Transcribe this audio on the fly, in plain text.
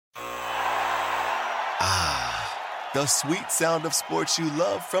The sweet sound of sports you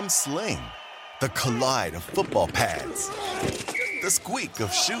love from Sling. The collide of football pads. The squeak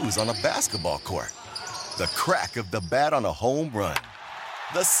of shoes on a basketball court. The crack of the bat on a home run.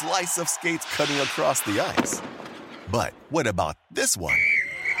 The slice of skates cutting across the ice. But what about this one?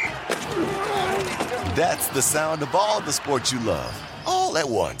 That's the sound of all the sports you love, all at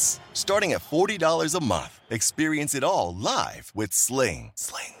once. Starting at $40 a month. Experience it all live with Sling.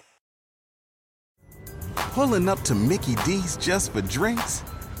 Sling. Pulling up to Mickey D's just for drinks?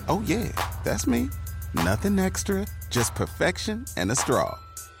 Oh yeah, that's me. Nothing extra, just perfection and a straw.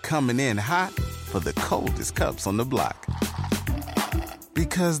 Coming in hot for the coldest cups on the block.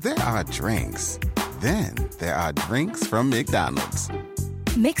 Because there are drinks. Then there are drinks from McDonald's.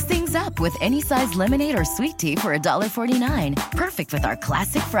 Mix things up with any size lemonade or sweet tea for $1.49. Perfect with our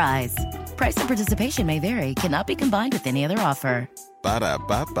classic fries. Price and participation may vary. Cannot be combined with any other offer.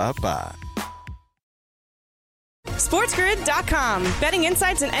 Ba-da-ba-ba-ba. SportsGrid.com. Betting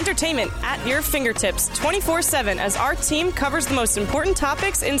insights and entertainment at your fingertips 24/7 as our team covers the most important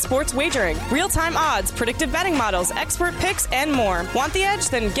topics in sports wagering. Real-time odds, predictive betting models, expert picks, and more. Want the edge?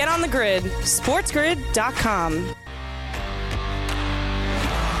 Then get on the grid. SportsGrid.com.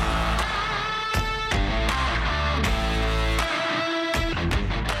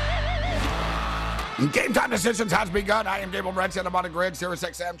 Game time decisions has begun. I am Gable Morency. I'm on the grid. Sirius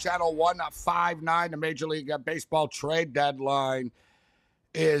XM channel 159. The Major League Baseball trade deadline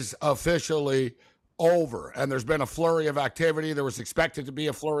is officially over. And there's been a flurry of activity. There was expected to be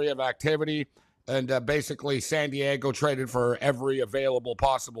a flurry of activity. And basically, San Diego traded for every available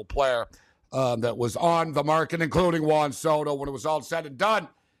possible player that was on the market, including Juan Soto. When it was all said and done,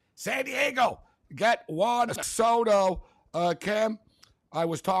 San Diego, get Juan Soto. Cam, I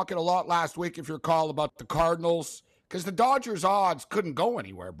was talking a lot last week, if you recall, about the Cardinals, because the Dodgers' odds couldn't go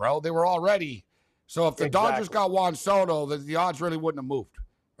anywhere, bro. They were already. So if the Dodgers got Juan Soto, the odds really wouldn't have moved,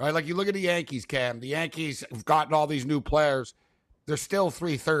 right? Like you look at the Yankees, Cam. The Yankees have gotten all these new players. They're still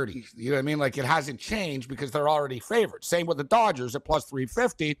 330. You know what I mean? Like it hasn't changed because they're already favored. Same with the Dodgers at plus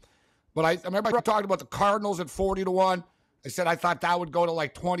 350. But I remember I talked about the Cardinals at 40-1. I said I thought that would go to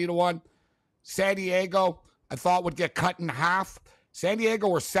like 20-1. San Diego, I thought would get cut in half. San Diego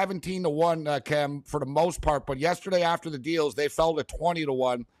were 17-1, Cam, for the most part. But yesterday after the deals, they fell to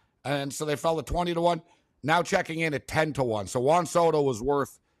 20-1. And so they fell to 20-1. Now checking in at 10-1. So Juan Soto was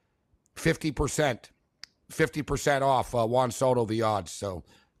worth 50% off Juan Soto, the odds. So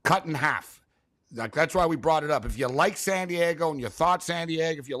cut in half. Like, that's why we brought it up. If you like San Diego and you thought San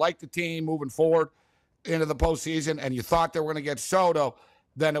Diego, if you like the team moving forward into the postseason and you thought they were going to get Soto,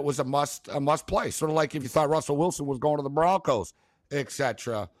 then it was a must play. Sort of like if you thought Russell Wilson was going to the Broncos,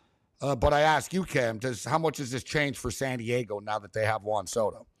 etc. But I ask you, Cam, how much does this change for San Diego now that they have Juan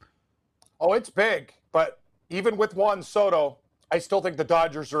Soto? Oh, it's big. But even with Juan Soto, I still think the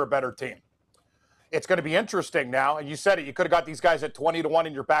Dodgers are a better team. It's going to be interesting now. And you said it. You could have got these guys at 20-1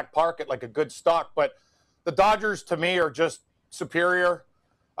 in your back pocket, like a good stock. But the Dodgers, to me, are just superior.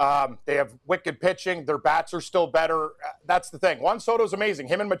 They have wicked pitching. Their bats are still better. That's the thing. Juan Soto's amazing,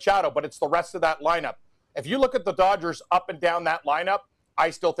 him and Machado, but it's the rest of that lineup. If you look at the Dodgers up and down that lineup, I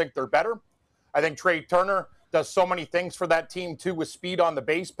still think they're better. I think Trey Turner does so many things for that team, too, with speed on the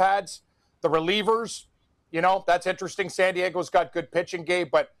base pads. The relievers, that's interesting. San Diego's got good pitching, Gabe,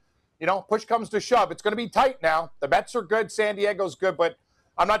 but, push comes to shove. It's going to be tight now. The Mets are good. San Diego's good, but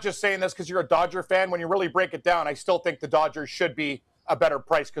I'm not just saying this because you're a Dodger fan. When you really break it down, I still think the Dodgers should be a better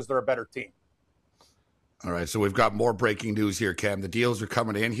price because they're a better team. All right, so we've got more breaking news here, Cam. The deals are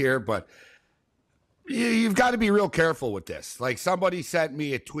coming in here, but you've got to be real careful with this. Like somebody sent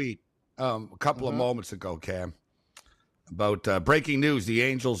me a tweet a couple of moments ago, Cam, about breaking news. The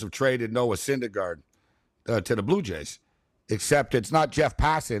Angels have traded Noah Syndergaard to the Blue Jays, except it's not Jeff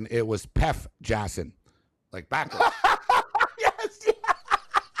Passan. It was Pef Jasson, like backwards.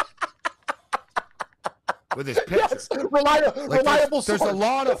 With his picture. Yes, reliable there's source. a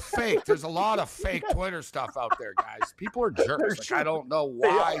lot of fake. There's a lot of fake Twitter stuff out there, guys. People are jerks. Like, I don't know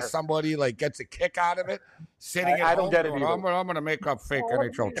why somebody gets a kick out of it. Sitting at home, don't get it going, either. I'm going to make up fake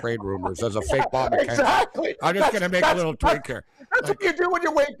NHL trade rumors as a fake Bob McKenzie. Exactly. I'm just going to make a little tweak here. That's what you do when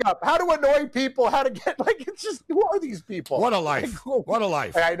you wake up. How to annoy people, how to get, it's just, who are these people? What a life. What a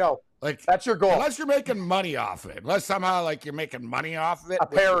life. I know. That's your goal. Unless you're making money off of it. Unless somehow you're making money off of it. A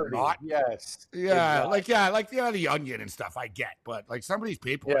parody. Not. Yes. Yeah. Exactly. The Onion and stuff I get. But some of these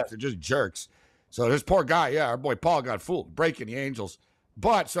people, they're just jerks. So this poor guy, our boy Paul got fooled, breaking the Angels.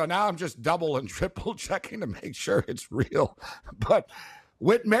 But so now I'm just double and triple checking to make sure it's real. But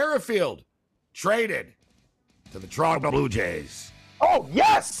Whit Merrifield traded to the Toronto Blue Jays. Oh,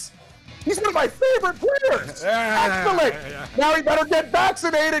 yes. He's one of my favorite players. Excellent. Now he better get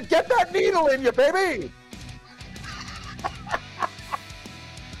vaccinated. Get that needle in you, baby.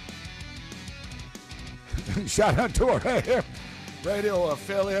 Shout out to our radio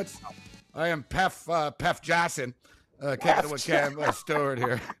affiliates. I am Pef Jackson, kicking with Cam Stewart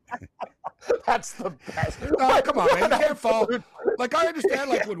here. That's the best. Oh, come on, man. You can't fall. Like, I understand,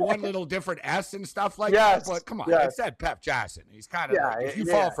 like, with one little different S and stuff like that, but come on. It said Pef Jackson. He's kind of, if you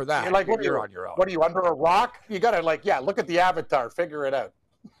fall for that, you're on your own. What are you, under a rock? You got to, look at the avatar. Figure it out.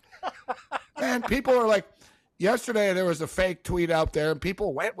 And people are like, yesterday there was a fake tweet out there, and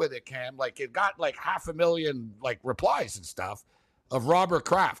people went with it, Cam. Like, it got, 500,000, replies and stuff of Robert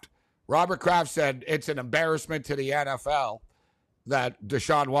Kraft. Robert Kraft said it's an embarrassment to the NFL that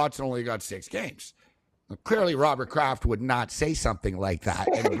Deshaun Watson only got 6 games. Now, clearly, Robert Kraft would not say something like that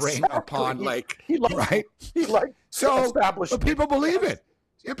and bring upon, right? So, but people believe it.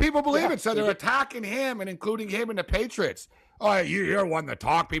 Yeah, people believe it. So they're attacking him and including him in the Patriots. Oh, you're one to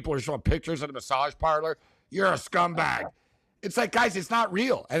talk. People are showing pictures of the massage parlor. You're a scumbag. It's like, guys, it's not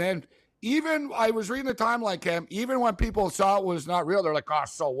real. And then even I was reading the timeline, Cam, even when people saw it was not real, they're like, oh,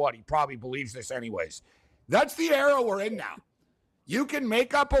 so what? He probably believes this anyways. That's the era we're in now. You can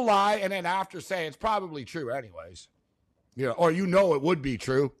make up a lie and then after say it's probably true anyways. Or it would be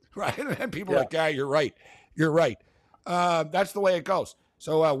true, right? And then people are like, yeah, you're right. You're right. That's the way it goes.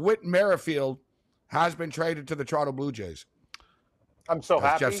 So Whit Merrifield has been traded to the Toronto Blue Jays. I'm so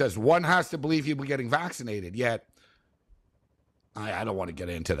happy. Jeff says, one has to believe he'll be getting vaccinated, yet I don't want to get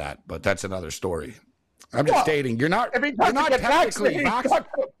into that, but that's another story. I'm just stating, you're not technically vaccinated.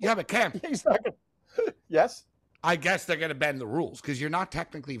 Yeah, but Cam. Yes? I guess they're going to bend the rules because you're not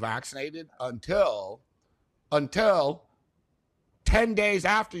technically vaccinated until 10 days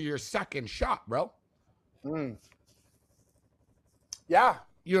after your second shot, bro. Yeah.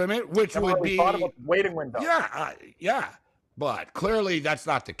 You know what I mean? Which would be waiting window. Yeah. But clearly that's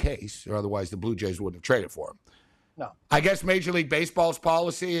not the case, or otherwise the Blue Jays wouldn't have traded for him. No. I guess Major League Baseball's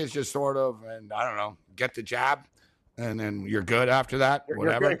policy is just sort of, and I don't know, get the jab, and then you're good after that,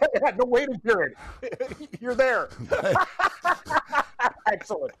 whatever. No waiting period. You're there.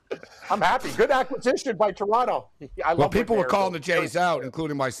 Excellent. I'm happy. Good acquisition by Toronto. People were calling the Jays out,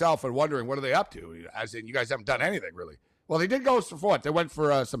 including myself, and wondering, what are they up to? As in, you guys haven't done anything, really. Well, they did go for what? They went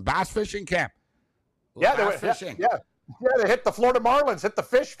for some bass fishing camp. Bass fishing. Yeah, they hit the Florida Marlins, hit the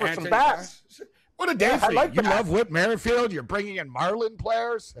fish for some bass. What a day for you. You love Whit Merrifield. You're bringing in Marlin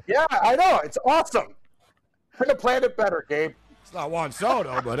players. Yeah, I know. It's awesome. Could have planned it better, Gabe. It's not Juan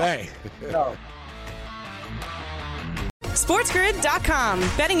Soto, but hey. No. SportsGrid.com.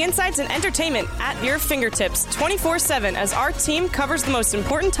 Betting insights and entertainment at your fingertips 24/7 as our team covers the most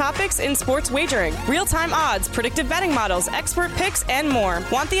important topics in sports wagering. Real-time odds, predictive betting models, expert picks, and more.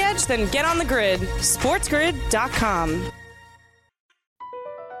 Want the edge? Then get on the grid. SportsGrid.com.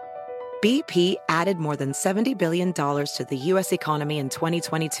 BP added more than $70 billion to the U.S. economy in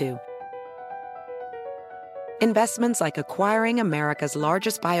 2022. Investments like acquiring America's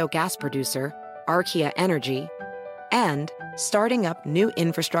largest biogas producer, Archaea Energy, and starting up new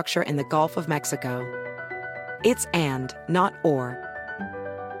infrastructure in the Gulf of Mexico. It's and, not or.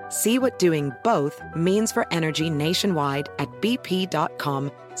 See what doing both means for energy nationwide at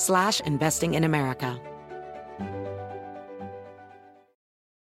bp.com/investing in America.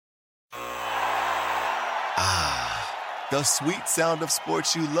 The sweet sound of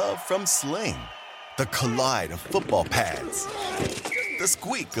sports you love from Sling. The collide of football pads. The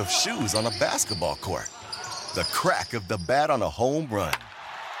squeak of shoes on a basketball court. The crack of the bat on a home run.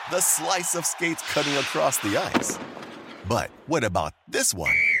 The slice of skates cutting across the ice. But what about this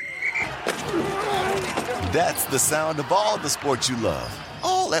one? That's the sound of all the sports you love,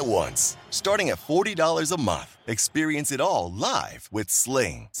 all at once. Starting at $40 a month. Experience it all live with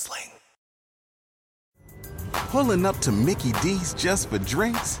Sling. Pulling up to Mickey D's just for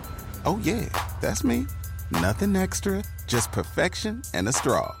drinks? Oh yeah, that's me. Nothing extra, just perfection and a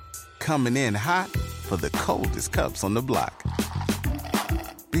straw. Coming in hot for the coldest cups on the block.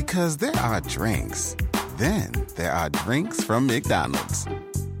 Because there are drinks. Then there are drinks from McDonald's.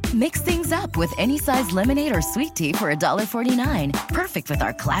 Mix things up with any size lemonade or sweet tea for $1.49. Perfect with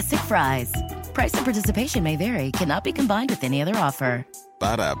our classic fries. Price and participation may vary. Cannot be combined with any other offer.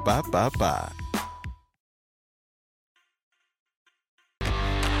 Ba-da-ba-ba-ba.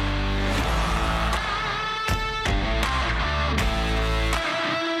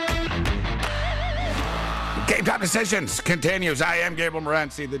 Game Time Decisions continues. I am Gabriel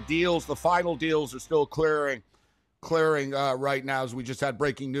Morency. The final deals are still clearing right now, as we just had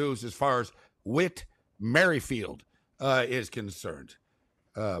breaking news as far as Whit Merrifield is concerned.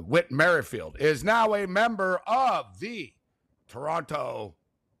 Whit Merrifield, is now a member of the Toronto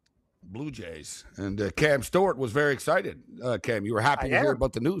Blue Jays. And Cam Stewart was very excited. Cam, you were happy to hear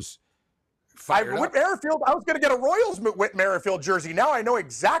about the news. Whit Merrifield, I was going to get a Royals Whit Merrifield jersey. Now I know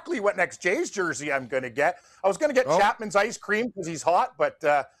exactly what next Jays jersey I'm going to get. I was going to get Chapman's ice cream because he's hot, but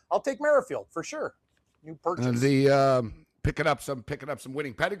I'll take Merrifield for sure. New purchase. And picking up some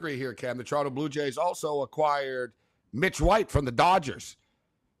winning pedigree here, Cam. The Toronto Blue Jays also acquired Mitch White from the Dodgers.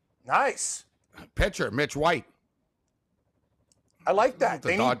 Nice. Pitcher, Mitch White. I like that.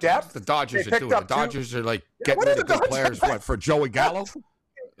 They need depth. The Dodgers are doing. The Dodgers are like getting rid of good players. For Joey Gallo?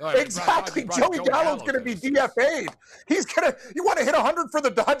 Exactly. Joey Gallo's going to be DFA'd. You want to hit 100 for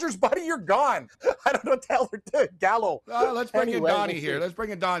the Dodgers, buddy? You're gone. I don't know what the hell they're doing. Gallo. Let's bring in Donnie here. Let's bring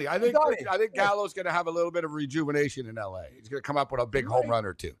in Donnie. I think Gallo's going to have a little bit of rejuvenation in LA. He's going to come up with a big home run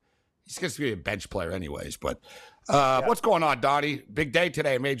or two. He's going to be a bench player anyways. But what's going on, Donnie? Big day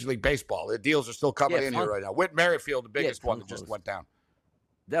today in Major League Baseball. The deals are still coming in here right now. Whit Merrifield, the biggest one that just went down.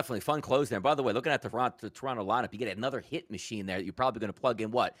 Definitely fun close there. By the way, looking at the Toronto lineup, you get another hit machine there. You're probably going to plug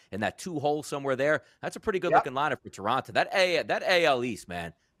in in that 2-hole somewhere there. That's a pretty good looking lineup for Toronto. That AL East,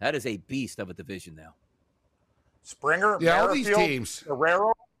 man, that is a beast of a division now. Springer, all these teams.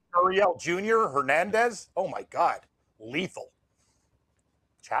 Guerrero, Uriel Jr., Hernandez. Oh my God, lethal.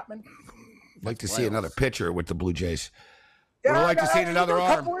 Chapman. Like to see another pitcher with the Blue Jays. Would like to see another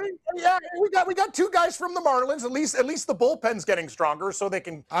arm. We got two guys from the Marlins. At least the bullpen's getting stronger, so they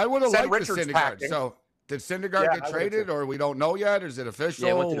can. I would have liked Richards Syndergaard. packing. So did Syndergaard get traded, or we don't know yet? Is it official?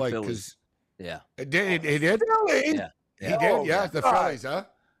 Yeah, went to the Phillies. It did. He did. Phillies. Yeah. He did. Yeah, the Phillies, huh?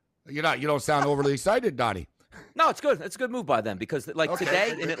 You don't sound overly excited, Donnie. No, it's good. It's a good move by them because,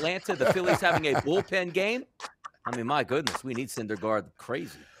 today in Atlanta, the Phillies having a bullpen game. I mean, my goodness, we need Syndergaard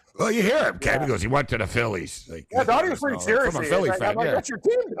crazy. Well, you hear him, Cam. He goes, he went to the Phillies. Donnie was pretty serious. From a Philly fan, like, that's your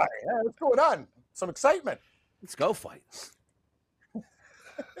team, Donnie. Yeah, what's going on? Some excitement. Let's go fight.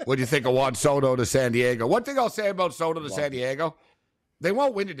 What do you think of Juan Soto to San Diego? One thing I'll say about Soto to San Diego, they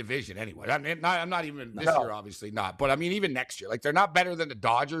won't win the division anyway. I'm not even this year, obviously not. But, I mean, even next year. Like, they're not better than the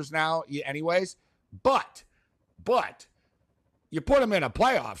Dodgers now anyways. But you put them in a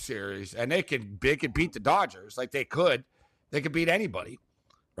playoff series, and they could beat the Dodgers. Like, they could. They could beat anybody.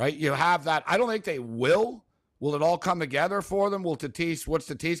 Right? You have that. I don't think they will. Will it all come together for them? What's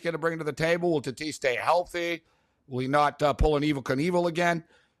Tatis going to bring to the table? Will Tatis stay healthy? Will he not pull an Evel Knievel again?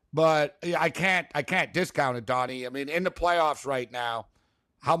 But I can't discount it, Donnie. I mean, in the playoffs right now,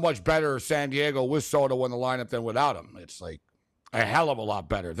 how much better is San Diego with Soto in the lineup than without him? It's like a hell of a lot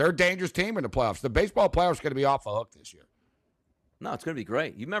better. They're a dangerous team in the playoffs. The baseball playoffs are going to be off the hook this year. No, it's going to be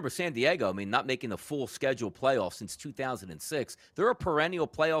great. You remember San Diego, I mean, not making the full schedule playoff since 2006. They're a perennial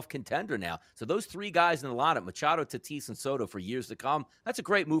playoff contender now. So those three guys in the lineup, Machado, Tatis, and Soto for years to come, that's a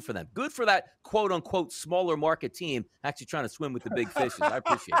great move for them. Good for that quote-unquote smaller market team actually trying to swim with the big fishes. I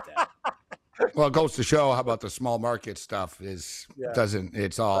appreciate that. Well, it goes to show how about the small market stuff it's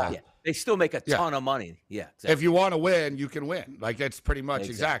all. Yeah, they still make a ton of money. Yeah. Exactly. If you want to win, you can win. Like, that's pretty much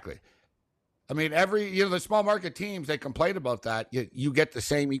exactly. I mean, the small market teams, they complain about that. You get the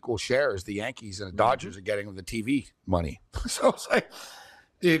same equal share as the Yankees and the Dodgers are getting with the TV money. So it's like,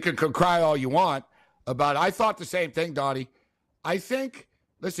 you can cry all you want about it. I thought the same thing, Donnie. I think,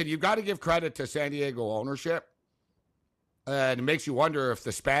 listen, you've got to give credit to San Diego ownership. And it makes you wonder if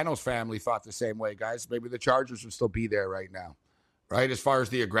the Spanos family thought the same way, guys. Maybe the Chargers would still be there right now, right, as far as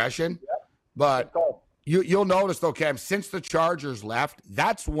the aggression. Yeah. But you'll notice, though, Cam, since the Chargers left,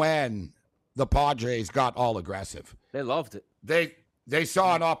 that's when the Padres got all aggressive. They loved it. They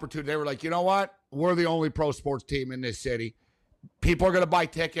saw an opportunity. They were like, you know what? We're the only pro sports team in this city. People are going to buy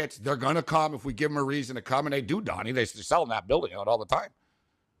tickets. They're going to come if we give them a reason to come. And they do, Donnie. They're selling that building out all the time.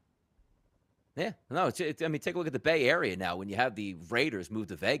 Yeah. No, I mean, take a look at the Bay Area now when you have the Raiders move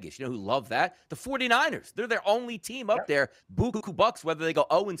to Vegas. You know who love that? The 49ers. They're their only team up there. Buku Bucks, whether they go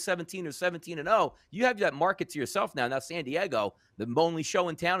 0-17 or 17-0. You have that market to yourself now. Now, San Diego, the only show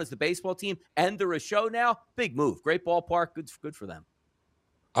in town is the baseball team, and they're a show now. Big move. Great ballpark. Good for them.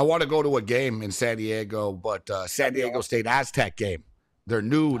 I want to go to a game in San Diego, but San Diego State Aztec game. Their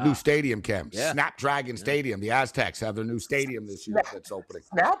new stadium, Cam. Yeah. Snapdragon Stadium. The Aztecs have their new stadium this year that's opening.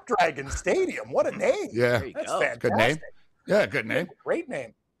 Snapdragon Stadium. What a name. Yeah. That's fantastic. Good name. Yeah, good name. Great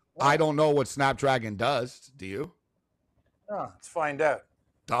name. Wow. I don't know what Snapdragon does. Do you? Oh, let's find out.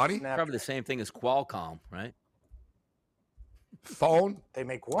 Donnie? Probably the same thing as Qualcomm, right? Phone? They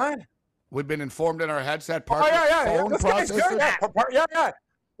make what? We've been informed in our headset part. Phone processor?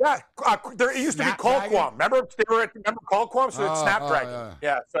 Yeah, there used to be Qualcomm. Remember Qualcomm? So it's Snapdragon.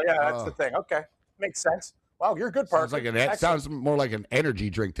 Yeah. So that's the thing. Okay, makes sense. Wow, you're a good partner. Sounds more like an energy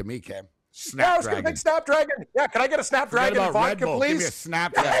drink to me, Cam. Yeah, I was going to pick Snapdragon. Yeah, can I get a Snapdragon vodka, please? Give me a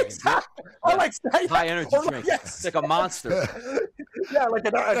Snapdragon. I like high energy drink. Yes. It's like a Monster. Yeah, like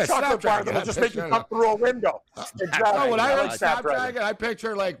a chocolate bar that will just make you come through a window. Exactly. When I heard Snapdragon, I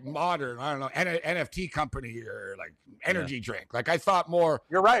picture like modern, I don't know, NFT company or like energy drink. Like I thought more.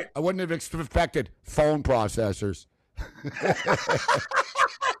 You're right. I wouldn't have expected phone processors.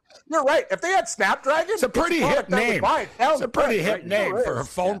 You're right. If they had Snapdragon, it's a pretty hip name. It's a pretty hip name for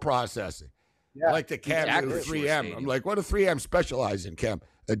phone processing. Yeah. Like the Cam 3M. I'm like, what do 3M specialize in, Cam?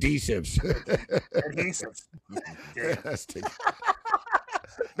 Adhesives.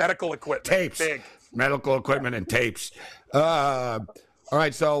 Medical equipment. Tapes. Big. Medical equipment and tapes. All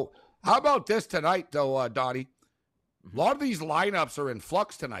right, so how about this tonight, though, Donnie? A lot of these lineups are in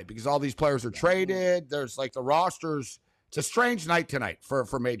flux tonight because all these players are traded. There's like the rosters. It's a strange night tonight for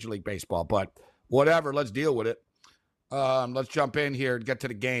Major League Baseball, but whatever. Let's deal with it. Let's jump in here and get to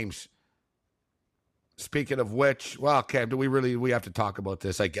the games. Speaking of which, well, Cam, do we have to talk about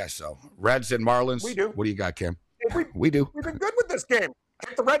this? I guess so. Reds and Marlins. We do. What do you got, Cam? We do. We've been good with this game.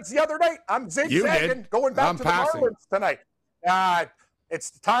 Hit the Reds the other night. I'm zigzagging, going back to the Marlins tonight.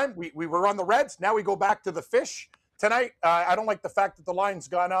 It's time. We were on the Reds. Now we go back to the Fish tonight. I don't like the fact that the line's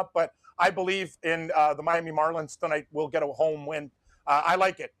gone up, but I believe in the Miami Marlins tonight. We'll get a home win. I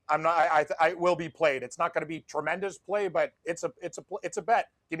like it. I will be played. It's not going to be tremendous play, but it's a bet.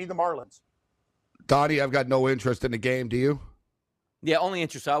 Give me the Marlins. Donnie, I've got no interest in the game. Do you? Yeah, only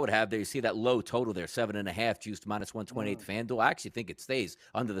interest I would have there. You see that low total there, 7.5 juiced minus 128 FanDuel. I actually think it stays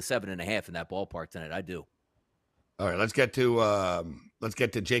under the 7.5 in that ballpark tonight. I do. All right, let's get to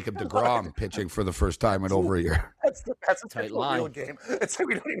Jacob deGrom pitching for the first time in over a year. That's a tight line game. It's like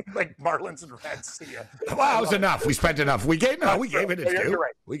we don't even like Marlins and Reds. See ya. Well, that was enough. We spent enough. We gave it its due. You're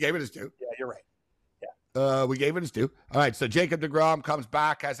right. We gave it its due. Yeah, you're right. We gave it its due. All right, so Jacob deGrom comes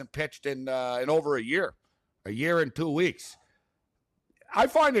back, hasn't pitched in over a year and 2 weeks. I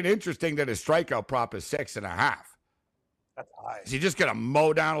find it interesting that his strikeout prop is 6.5. That's high. Is he just going to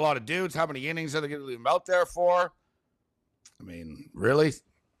mow down a lot of dudes? How many innings are they going to leave him out there for? I mean, really?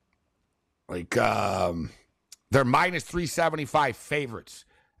 Like, they're minus 375 favorites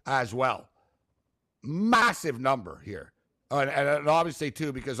as well. Massive number here. And obviously,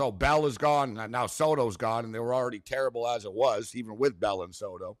 too, because, Bell is gone, and now Soto's gone, and they were already terrible as it was, even with Bell and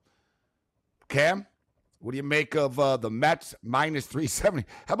Soto. Cam, what do you make of the Mets minus 370?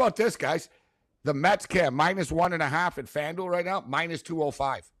 How about this, guys? The Mets, Cam, minus 1.5 at FanDuel right now, minus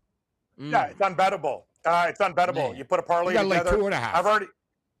 205. Yeah, it's unbettable. It's unbettable. Man. You put a parlay together. Like 2.5.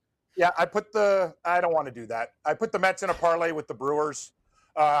 I don't want to do that. I put the Mets in a parlay with the Brewers.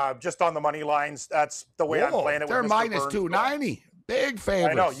 Just on the money lines. That's the way I'm playing it. They're with minus 290. Big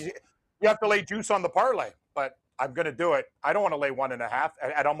favorites. I know. You have to lay juice on the parlay, but I'm going to do it. I don't want to lay 1.5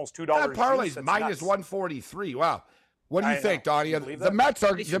 at almost $2. That parlay's minus 143. Wow. What do you think, Donnie? The Mets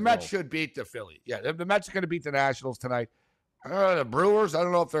should beat the Philly. Yeah, the Mets are going to beat the Nationals tonight. The Brewers, I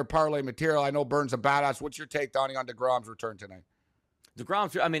don't know if they're parlay material. I know Burns a badass. What's your take, Donnie, on deGrom's return tonight?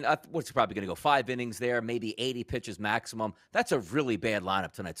 deGrom's, I mean, what's probably going to go 5 innings there, maybe 80 pitches maximum. That's a really bad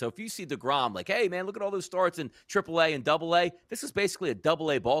lineup tonight. So if you see deGrom, like, hey, man, look at all those starts in AAA and AA, this is basically a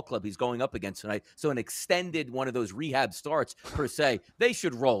AA ball club he's going up against tonight. So an extended one of those rehab starts, per se, they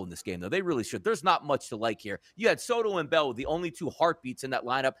should roll in this game, though. They really should. There's not much to like here. You had Soto and Bell, the only 2 heartbeats in that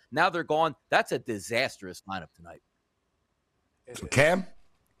lineup. Now they're gone. That's a disastrous lineup tonight. Cam?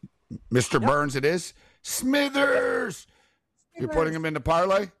 Mr. Yep. Burns it is. Smithers! You're putting him in the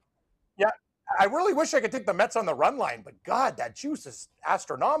parlay? Yeah. I really wish I could take the Mets on the run line, but God, that juice is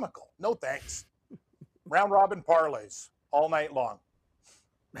astronomical. No thanks. Round robin parlays all night long.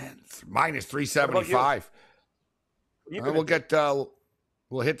 Man, it's minus 375. We'll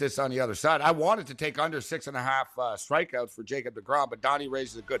hit this on the other side. I wanted to take under 6.5 strikeouts for Jacob deGrom, but Donnie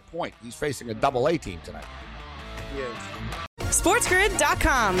raises a good point. He's facing a AA team tonight. He is.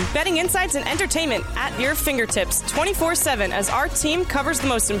 SportsGrid.com. Betting insights and entertainment at your fingertips 24/7 as our team covers the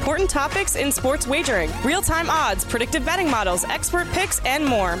most important topics in sports wagering. Real-time odds, predictive betting models, expert picks, and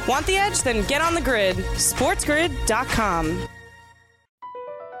more. Want the edge? Then get on the grid. SportsGrid.com.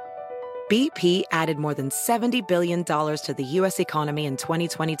 BP added more than $70 billion to the U.S. economy in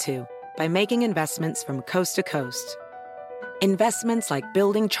 2022 by making investments from coast to coast. Investments like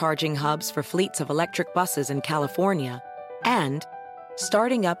building charging hubs for fleets of electric buses in California and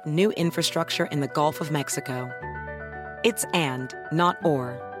starting up new infrastructure in the Gulf of Mexico. It's and, not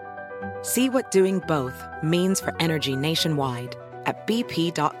or. See what doing both means for energy nationwide at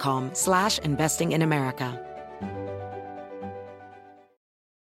bp.com/investing in America.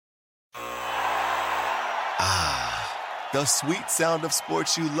 The sweet sound of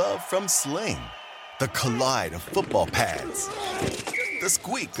sports you love from Sling. The collide of football pads. The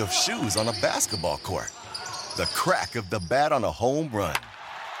squeak of shoes on a basketball court. The crack of the bat on a home run.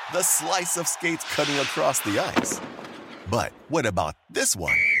 The slice of skates cutting across the ice. But what about this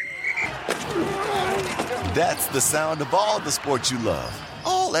one? That's the sound of all the sports you love,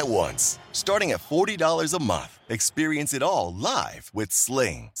 all at once. Starting at $40 a month. Experience it all live with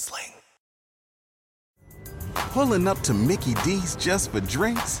Sling. Sling. Pulling up to Mickey D's just for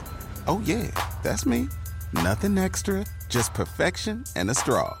drinks? Oh yeah, that's me. Nothing extra, just perfection and a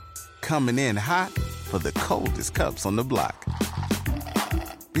straw. Coming in hot for the coldest cups on the block.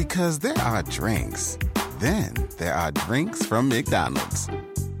 Because there are drinks. Then there are drinks from McDonald's.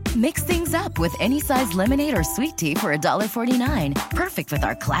 Mix things up with any size lemonade or sweet tea for $1.49. Perfect with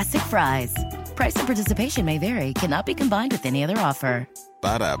our classic fries. Price and participation may vary. Cannot be combined with any other offer.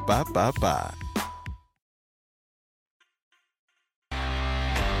 Ba-da-ba-ba-ba.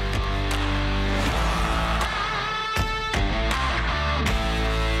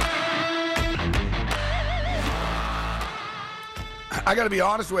 I got to be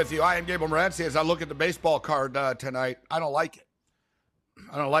honest with you. I am Gabriel Morency. As I look at the baseball card tonight, I don't like it.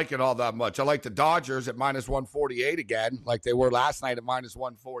 I don't like it all that much. I like the Dodgers at minus 148 again, like they were last night at minus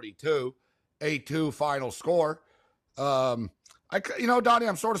 142. 8-2 final score. Donnie,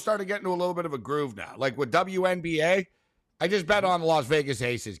 I'm sort of starting to get into a little bit of a groove now. Like with WNBA, I just bet on the Las Vegas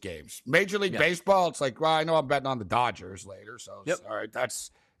Aces games. Major League Baseball, it's like, well, I know I'm betting on the Dodgers later. So, all right,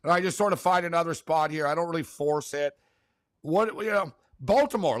 and I just sort of find another spot here. I don't really force it.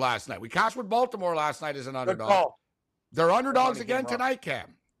 Baltimore last night. We cashed with Baltimore last night as an underdog. Good call. They're underdogs again tonight,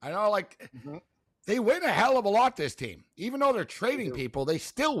 Cam. I know, they win a hell of a lot, this team. Even though they're trading people, they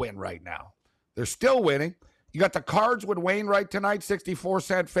still win right now. They're still winning. You got the Cards with Wainwright tonight,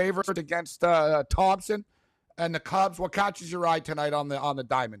 64-cent favorite against Thompson. And the Cubs, what catches your eye tonight on the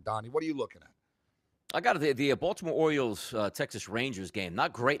diamond, Donnie? What are you looking at? I got the Baltimore Orioles, Texas Rangers game.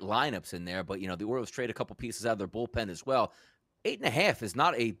 Not great lineups in there, but, the Orioles trade a couple pieces out of their bullpen as well. 8.5 is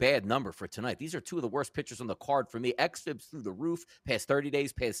not a bad number for tonight. These are two of the worst pitchers on the card for me. xFIB's through the roof, past 30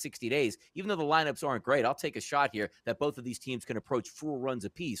 days, past 60 days. Even though the lineups aren't great, I'll take a shot here that both of these teams can approach 4 runs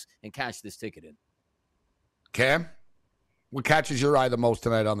apiece and cash this ticket in. Cam, what catches your eye the most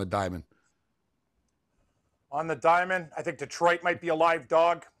tonight on the diamond? On the diamond, I think Detroit might be a live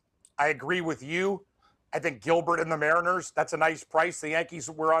dog. I agree with you. I think Gilbert and the Mariners, that's a nice price. The Yankees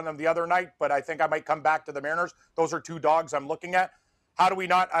were on them the other night, but I think I might come back to the Mariners. Those are two dogs I'm looking at. How do we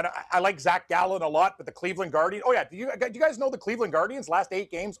not? I like Zach Gallen a lot, but the Cleveland Guardians. Oh, yeah. Do you guys know the Cleveland Guardians last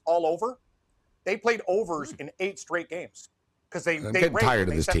 8 games all over? They played overs in 8 straight games because I'm getting tired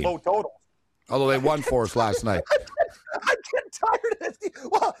of this team. Low totals. Although they won for us last night. I'm getting tired of this team.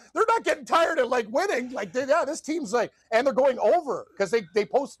 Well, they're not getting tired of winning. This team's and they're going over because they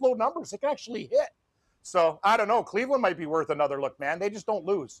post low numbers. They can actually hit. So, I don't know. Cleveland might be worth another look, man. They just don't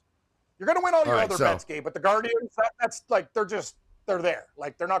lose. You're going to win all your other bets, Gabe, but the Guardians, they're there.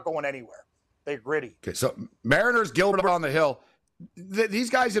 They're not going anywhere. They're gritty. Okay, so Mariners, Gilbert on the hill. These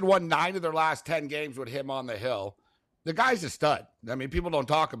guys had won 9 of their last 10 games with him on the hill. The guy's a stud. I mean, people don't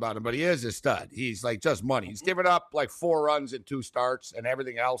talk about him, but he is a stud. He's just money. He's given up 4 runs in 2 starts, and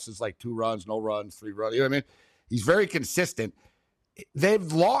everything else is 2 runs, no runs, 3 runs. You know what I mean? He's very consistent.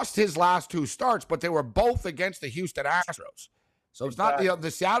 They've lost his last 2 starts, but they were both against the Houston Astros. So it's not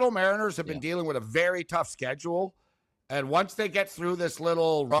the Seattle Mariners have been dealing with a very tough schedule. And once they get through this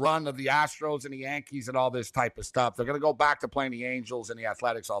little run of the Astros and the Yankees and all this type of stuff, they're going to go back to playing the Angels and the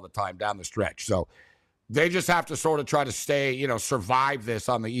Athletics all the time down the stretch. So they just have to sort of try to stay, survive this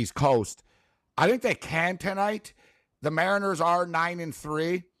on the East Coast. I think they can tonight. The Mariners are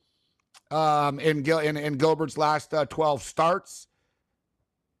 9-3 in Gilbert's last 12 starts.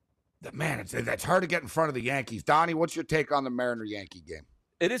 Man, it's hard to get in front of the Yankees. Donnie, what's your take on the Mariner-Yankee game?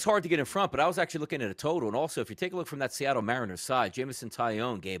 It is hard to get in front, but I was actually looking at a total. And also, if you take a look from that Seattle Mariners side, Jameson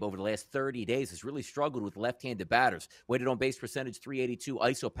Taillon, Gabe, over the last 30 days has really struggled with left-handed batters. Weighted on base percentage 382,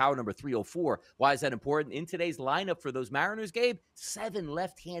 ISO power number 304. Why is that important? In today's lineup for those Mariners, Gabe, 7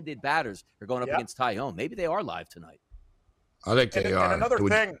 left-handed batters are going up against Taillon. Maybe they are live tonight. I think they are. And another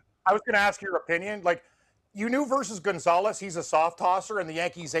thing, I was going to ask your opinion. You versus Gonzalez, he's a soft tosser, and the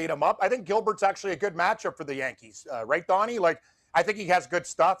Yankees ate him up. I think Gilbert's actually a good matchup for the Yankees, right, Donnie? I think he has good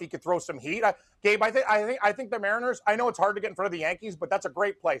stuff. He could throw some heat. Gabe, I think the Mariners. I know it's hard to get in front of the Yankees, but that's a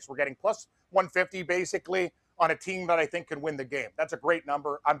great place. We're getting plus 150 basically on a team that I think can win the game. That's a great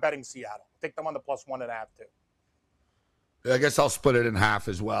number. I'm betting Seattle. Take them on the plus 1.5 too. I guess I'll split it in half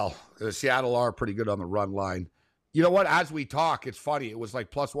as well. Seattle are pretty good on the run line. You know what? As we talk, it's funny. It was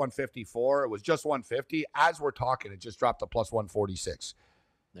like plus 154. It was just 150. As we're talking, it just dropped to plus 146.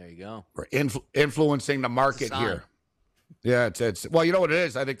 There you go. We're influencing the market here. Yeah, it's well, you know what it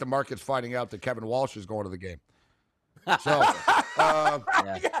is? I think the market's finding out that Kevin Walsh is going to the game. So, yeah.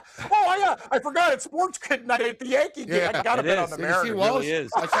 Oh, yeah. I forgot it's sports night at the Yankee game. I got to bet on the Mariners. See Walsh? Really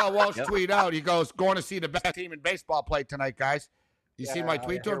is. I saw Walsh tweet out. He goes, going to see the best team in baseball play tonight, guys. You see my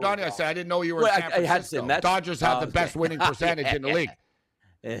tweet to him, Donnie? I said, I didn't know you were in San Francisco. I had to say, Dodgers have the best winning percentage in the league.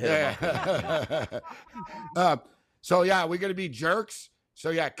 Yeah. So, yeah, we're going to be jerks. So,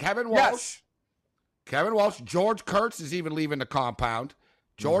 yeah, Kevin Walsh. Yes. Kevin Walsh. George Kurtz is even leaving the compound.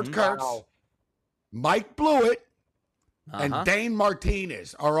 George Kurtz. Wow. Mike Blewett. And Dane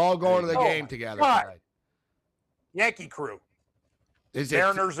Martinez are all going to the game together tonight. Yankee crew.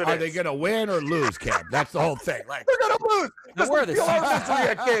 Mariners are they going to win or lose, Cam? That's the whole thing. Like, they're going to lose. Just where are the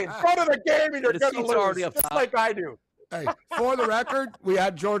seats? Go to the game and you're going to lose, just like I do. Hey, for the record, we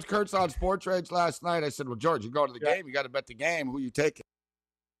had George Kurtz on Sports Trades last night. I said, well, George, you go to the game. You got to bet the game. Who you taking?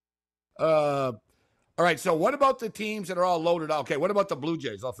 All right, so what about the teams that are all loaded up? Okay, what about the Blue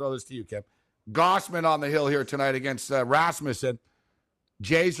Jays? I'll throw this to you, Cam. Gossman on the hill here tonight against Rasmussen.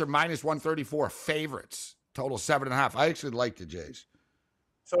 Jays are minus 134 favorites. Total 7.5. I actually like the Jays.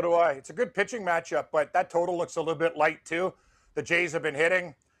 So do I. It's a good pitching matchup, but that total looks a little bit light too. The Jays have been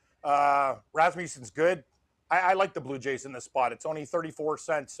hitting. Rasmussen's good. I like the Blue Jays in this spot. It's only 34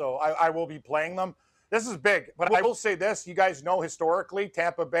 cents, so I will be playing them. This is big, but I will say this. You guys know historically,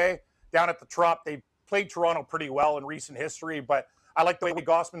 Tampa Bay, down at the Trop, they played Toronto pretty well in recent history, but I like the way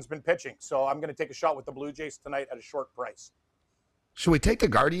Gossman's been pitching, so I'm going to take a shot with the Blue Jays tonight at a short price. Should we take the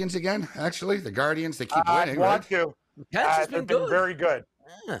Guardians again, actually? The Guardians, they keep winning, right? I want to. They've been very good.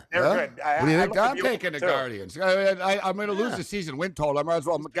 They're good. What do you think? I'm taking the Guardians. I'm going to lose the season win total. I might as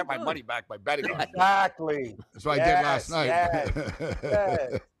well get my money back by betting on it. Exactly. That's what I did last night. Yes.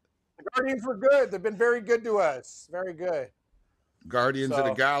 The Guardians were good. They've been very good to us. Very good. Guardians of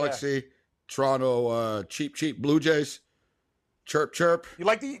the Galaxy, Toronto, cheap Blue Jays. Chirp, chirp. You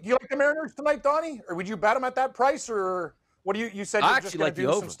like the Mariners tonight, Donnie? Or would you bet them at that price, or what do you said? I actually like the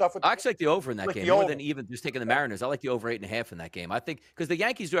over. I actually like the over in that game more than even just taking the Mariners. I like the over 8.5 in that game. I think because the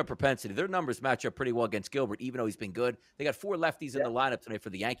Yankees do have propensity. Their numbers match up pretty well against Gilbert, even though he's been good. They got 4 lefties in the lineup tonight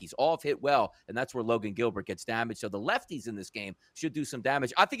for the Yankees. All have hit well, and that's where Logan Gilbert gets damaged. So the lefties in this game should do some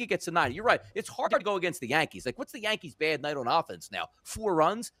damage. I think it gets to 9. You're right. It's hard to go against the Yankees. Like, what's the Yankees' bad night on offense now? 4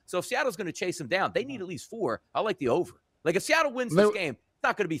 runs. So if Seattle's going to chase them down, they need at least 4. I like the over. Like, if Seattle wins this game, it's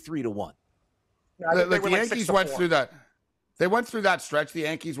not going to be 3-1. The Yankees went through that. They went through that stretch, the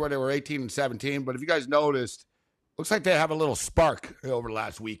Yankees, where they were 18-17. But if you guys noticed, looks like they have a little spark over the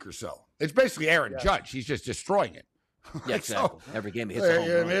last week or so. It's basically Aaron Judge. He's just destroying it. Yeah, exactly. Every game he hits a home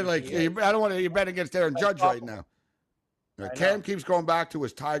run. I mean, like, I don't want to bet against Aaron Judge right now. Cam keeps going back to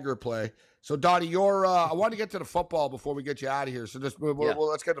his Tiger play. So, Dottie, I want to get to the football before we get you out of here. So let's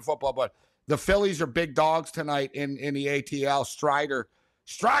get to football. But the Phillies are big dogs tonight in the ATL. Strider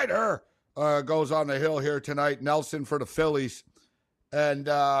goes on the hill here tonight. Nelson for the Phillies. And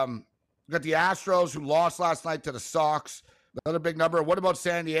got the Astros who lost last night to the Sox. Another big number. What about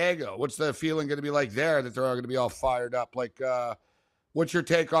San Diego? What's the feeling going to be like there that they're all going to be all fired up? Like, what's your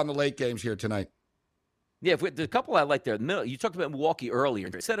take on the late games here tonight? Yeah, the couple I like there. You talked about Milwaukee earlier.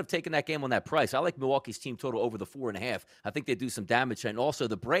 Instead of taking that game on that price, I like Milwaukee's team total over the 4.5. I think they do some damage. And also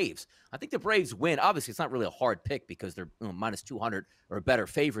the Braves. I think the Braves win. Obviously, it's not really a hard pick because they're minus 200 or a better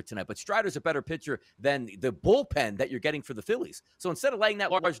favorite tonight. But Strider's a better pitcher than the bullpen that you're getting for the Phillies. So instead of laying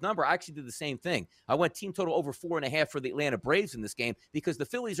that large number, I actually did the same thing. I went team total over 4.5 for the Atlanta Braves in this game because the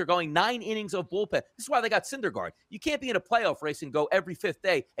Phillies are going 9 innings of bullpen. This is why they got Syndergaard. You can't be in a playoff race and go every 5th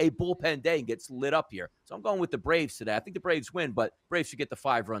day, a bullpen day, and gets lit up here. So I'm going with the Braves today. I think the Braves win, but Braves should get the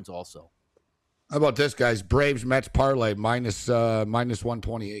 5 runs also. How about this, guys? Braves Mets parlay minus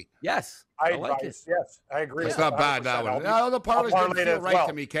 128. Yes, I like it. Yes, I agree. It's not bad, that one. No, the parlays didn't feel right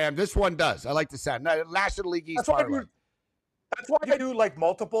to me, Cam. This one does. I like the sound. National League East parlay. That's why I do like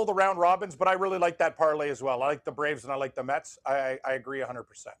multiple, the round robins, but I really like that parlay as well. I like the Braves and I like the Mets. I agree 100%.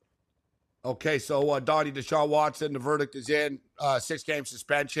 Okay, so Donnie Deshaun Watson, the verdict is in. 6-game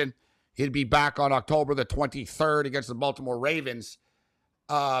suspension. He'd be back on October the 23rd against the Baltimore Ravens.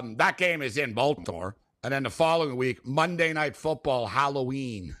 That game is in Baltimore. And then the following week, Monday Night Football,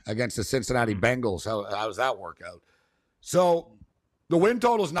 Halloween against the Cincinnati Bengals. How does that work out? So the win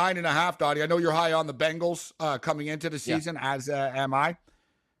total is 9.5, Dottie. I know you're high on the Bengals coming into the season, as am I.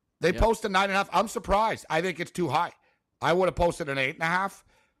 They posted 9.5. I'm surprised. I think it's too high. I would have posted an 8.5.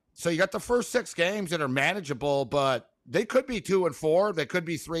 So you got the first 6 games that are manageable, but they could be 2-4. They could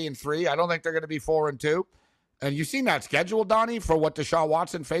be 3-3. I don't think they're going to be 4-2. And you've seen that schedule, Donnie, for what Deshaun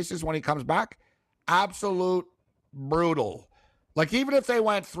Watson faces when he comes back? Absolute brutal. Like, even if they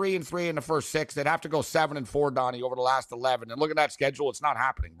went 3-3 in the first 6, they'd have to go 7-4, Donnie, over the last 11. And look at that schedule. It's not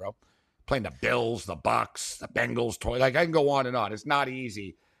happening, bro. Playing the Bills, the Bucks, the Bengals. Like, I can go on and on. It's not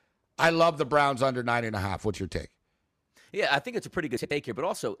easy. I love the Browns under 9.5. What's your take? Yeah, I think it's a pretty good take here. But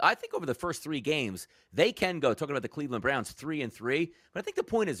also, I think over the first 3 games, they can go, talking about the Cleveland Browns, 3-3. But I think the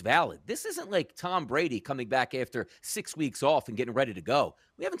point is valid. This isn't like Tom Brady coming back after 6 weeks off and getting ready to go.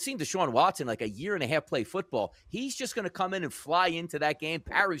 We haven't seen Deshaun Watson like a year and a half play football. He's just going to come in and fly into that game,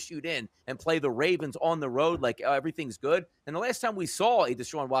 parachute in, and play the Ravens on the road like everything's good. And the last time we saw a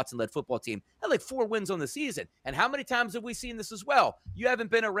Deshaun Watson-led football team had like 4 wins on the season. And how many times have we seen this as well? You haven't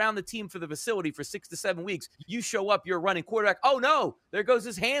been around the team for the facility for 6 to 7 weeks. You show up, you're running quarterback. Oh, no, there goes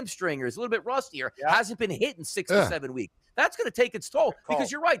his hamstring, or he's a little bit rustier. Yeah. Hasn't been hit in 6 to 7 weeks. That's going to take its toll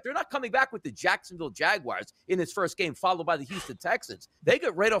because you're right. They're not coming back with the Jacksonville Jaguars in his first game, followed by the Houston Texans. They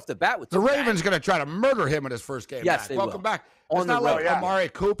get right off the bat with the Ravens going to try to murder him in his first game. Yes, back. they Welcome will. back. It's not like Amari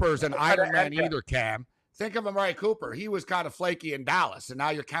Cooper's an Iron Man either, Cam. Think of Amari Cooper. He was kind of flaky in Dallas, and now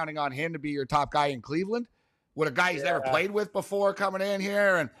you're counting on him to be your top guy in Cleveland with a guy he's never played with before coming in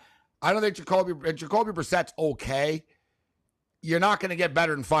here. And I don't think Jacoby Brissett's okay. You're not going to get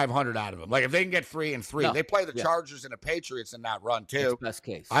better than 500 out of him. Like, if they can get 3-3, they play the Chargers and the Patriots in that run too. That's best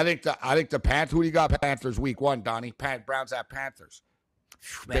case. I think the Panthers. Who do you got? Panthers week 1, Donnie. Browns at Panthers.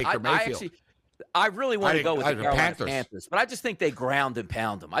 Man, Baker Mayfield. I really want to go with the Carolina Panthers, but I just think they ground and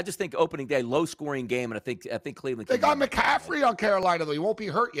pound them. I just think opening day, low scoring game, and I think Cleveland. They got McCaffrey on Carolina though. He won't be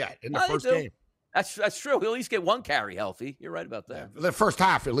hurt yet in the first game. That's true. He'll at least get 1 carry healthy. You're right about that. The first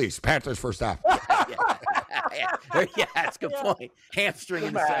half, at least. Panthers first half. Yeah, that's a good point. Hamstring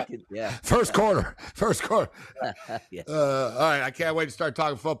in the second. Yeah. First quarter. Yes. All right. I can't wait to start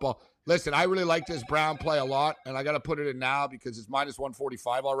talking football. Listen, I really like this Brown play a lot, and I got to put it in now because it's minus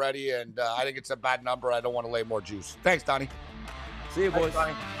 145 already, and I think it's a bad number. I don't want to lay more juice. Thanks, Donnie. See you, boys.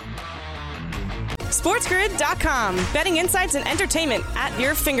 SportsGrid.com. Betting insights and entertainment at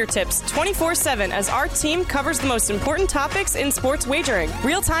your fingertips 24/7 as our team covers the most important topics in sports wagering.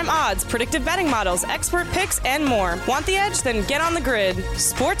 Real-time odds, predictive betting models, expert picks, and more. Want the edge? Then get on the grid.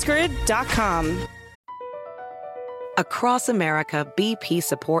 SportsGrid.com. Across America, BP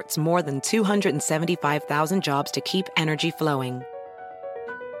supports more than 275,000 jobs to keep energy flowing.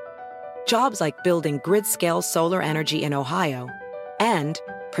 Jobs like building grid-scale solar energy in Ohio and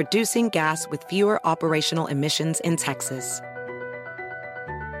producing gas with fewer operational emissions in Texas.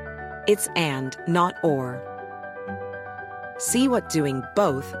 It's and, not or. See what doing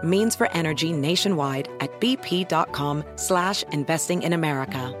both means for energy nationwide at bp.com/investing in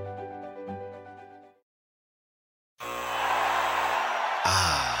America.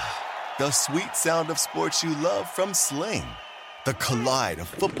 The sweet sound of sports you love from Sling. The collide of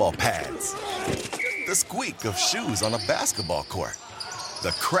football pads. The squeak of shoes on a basketball court.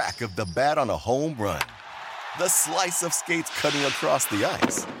 The crack of the bat on a home run. The slice of skates cutting across the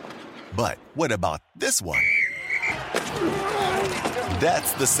ice. But what about this one?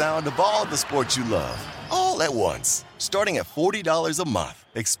 That's the sound of all the sports you love, all at once. Starting at $40 a month.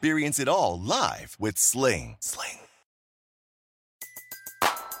 Experience it all live with Sling.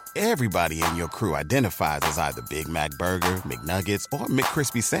 Everybody in your crew identifies as either Big Mac Burger, McNuggets, or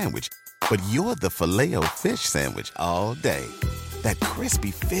McCrispy Sandwich. But you're the Filet-O-Fish Sandwich all day. That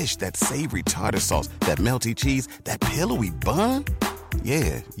crispy fish, that savory tartar sauce, that melty cheese, that pillowy bun.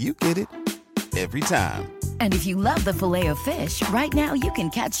 Yeah, you get it. Every time. And if you love the Filet-O-Fish, right now you can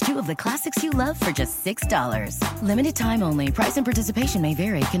catch 2 of the classics you love for just $6. Limited time only. Price and participation may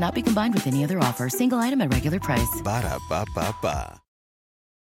vary. Cannot be combined with any other offer. Single item at regular price. Ba-da-ba-ba-ba.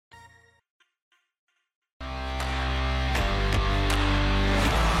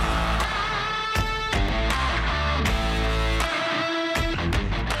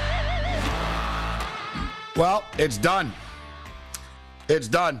 Well, it's done. It's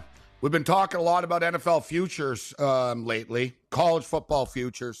done. We've been talking a lot about NFL futures lately, college football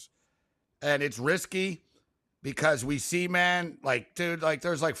futures, and it's risky because we see, man, like, dude, like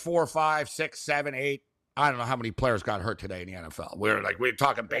there's like 4, 5, 6, 7, 8. I don't know how many players got hurt today in the NFL. We're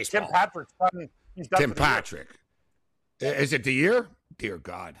talking baseball. Tim Patrick's done. He's done. Tim Patrick. Is it the year? Dear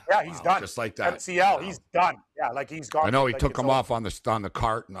God. Yeah, he's done. Just like that. MCL, he's done. Yeah, like he's gone. I know he like took him off on the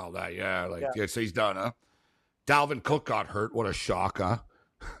cart and all that. Yeah, so he's done, huh? Dalvin Cook got hurt. What a shock, huh?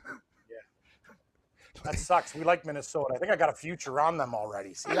 That sucks. We like Minnesota. I think I got a future on them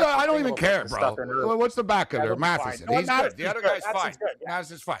already. See, I don't even care, bro. What's the back of there? Matheson. No, He's good. The other guy's fine. Yeah.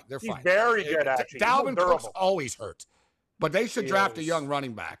 Madison's fine. They're fine. He's very good, actually. Dalvin Cook's always hurt. But they should draft a young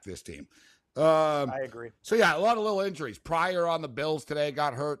running back, this team. I agree. So, yeah, a lot of little injuries. Pryor on the Bills today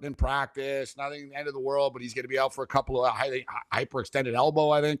got hurt in practice. Nothing the end of the world, but he's going to be out for a couple of hyperextended elbow,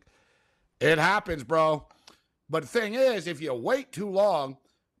 I think. It happens, bro. But the thing is, if you wait too long,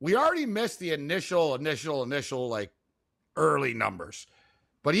 we already missed the initial, like, early numbers.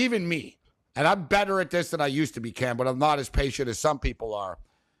 But even me, and I'm better at this than I used to be, Cam, but I'm not as patient as some people are.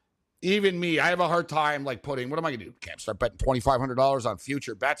 Even me, I have a hard time, like, what am I going to do, Cam? Start betting $2,500 on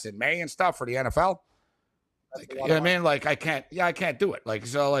future bets in May and stuff for the NFL? Like, you know what I mean? Like, I can't do it. Like,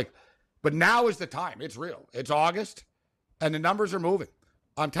 so, like, but now is the time. It's real. It's August, and the numbers are moving.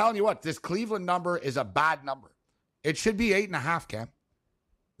 I'm telling you what, this Cleveland number is a bad number. It should be 8.5, Cam.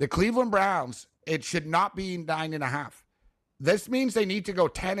 The Cleveland Browns, it should not be 9.5. This means they need to go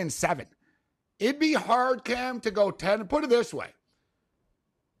 10-7. It'd be hard, Cam, to go 10. Put it this way.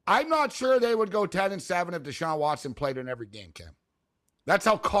 I'm not sure they would go 10-7 if Deshaun Watson played in every game, Cam. That's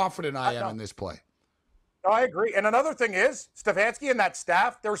how confident I am in this play. No, I agree. And another thing is, Stefanski and that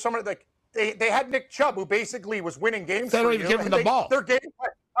staff, there was someone like they had Nick Chubb, who basically was winning games. They don't even give him the ball. Their game.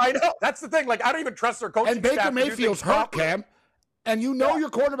 I know. That's the thing. Like, I don't even trust their coaching staff. And Baker Mayfield's hurt, Cam. And you know your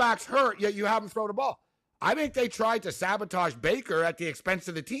quarterback's hurt, yet you haven't thrown the ball. I think they tried to sabotage Baker at the expense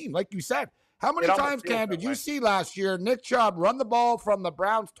of the team, like you said. How many times, Cam, did you see last year Nick Chubb run the ball from the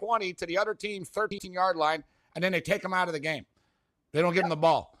Browns 20 to the other team's 13-yard line, and then they take him out of the game? They don't give him the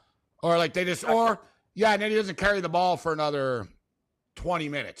ball. Or like they just, and then he doesn't carry the ball for another 20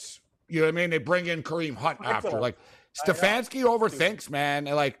 minutes. You know what I mean? They bring in Kareem Hunt after. Like, Stefanski overthinks, man.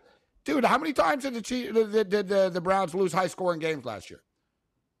 And like, dude, how many times did the Browns lose high-scoring games last year?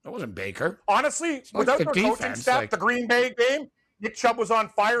 That wasn't Baker. Honestly, without their coaching staff, the Green Bay game, Nick Chubb was on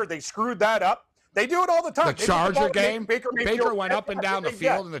fire. They screwed that up. They do it all the time. The Charger game, Baker went up and down the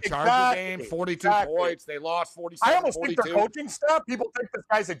field in the Charger game, 42 points. They lost 47. I almost think their coaching staff, people think this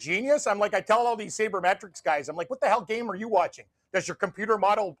guy's a genius. I'm like, I tell all these sabermetrics guys, I'm like, what the hell game are you watching? Does your computer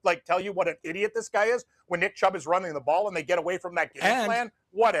model like tell you what an idiot this guy is when Nick Chubb is running the ball and they get away from that game plan?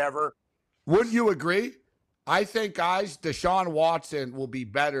 Whatever. Wouldn't you agree? I think, guys, Deshaun Watson will be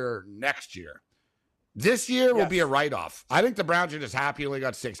better next year. This year will be a write-off. I think the Browns are just happy he only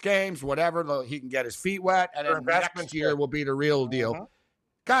got 6 games, whatever. He can get his feet wet, and then next year will be the real deal.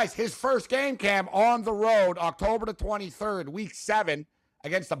 Guys, his first game, Cam, on the road, October the 23rd, week 7,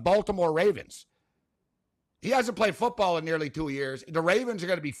 against the Baltimore Ravens. He hasn't played football in nearly 2 years. The Ravens are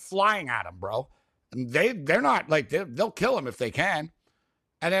going to be flying at him, bro. And they're not, like, they'll kill him if they can.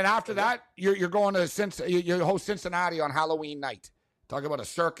 And then after that, you're going to you host Cincinnati on Halloween night. Talk about a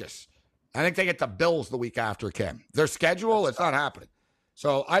circus. I think they get the Bills the week after, Ken. Their schedule, it's not happening.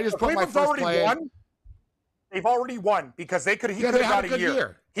 So I just put my first play in. They've already won because he could have got a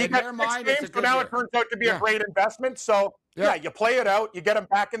year. He got 6 games, so now it turns out to be a great investment. So, you play it out. You get him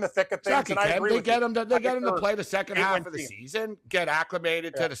back in the thick of things. Exactly, and I agree with you. They get him to play the second half of the season, get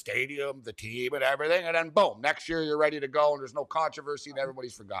acclimated to the stadium, the team, and everything, and then boom, next year you're ready to go, and there's no controversy, and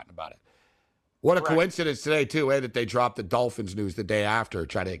everybody's forgotten about it. What a coincidence today, too, that they dropped the Dolphins news the day after,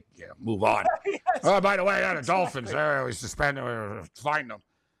 try to move on. Oh, by the way, the Dolphins, we suspended, we fined them.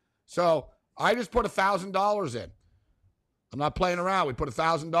 So I just put $1,000 in. I'm not playing around. We put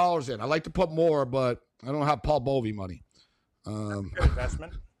 $1,000 in. I like to put more, but I don't have Paul Bovey money. Good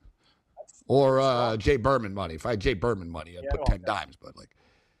investment. Or Jay Berman money. If I had Jay Berman money, I'd put 10 dimes. But like,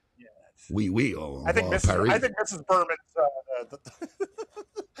 we owe. I think Mrs. Berman's.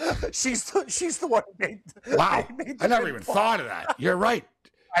 She's the one who made. Wow, I never even thought of that. You're right.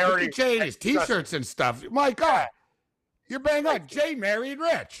 Look at Jay and his T-shirts and stuff. My God, you're bang on. Jay married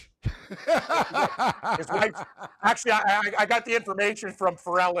rich. His wife, actually, I got the information from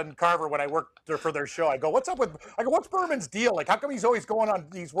Pharrell and Carver when I worked for their show. I go, what's Berman's deal? Like, how come he's always going on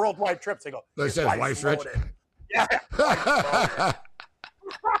these worldwide trips? They go, his wife's rich. Yeah.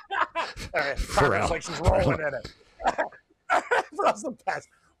 Pharrell's like she's rolling in it. Pharrell's the best.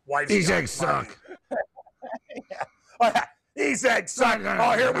 These eggs suck. These eggs suck.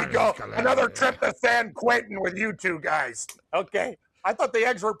 Oh, here we go. Another trip to San Quentin with you two guys. Okay. I thought the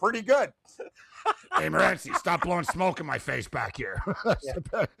eggs were pretty good. Hey, Morency, stop blowing smoke in my face back here.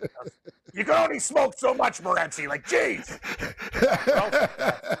 You can only smoke so much, Morency. Like, geez.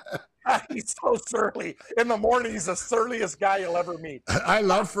 He's so surly. In the morning, he's the surliest guy you'll ever meet. I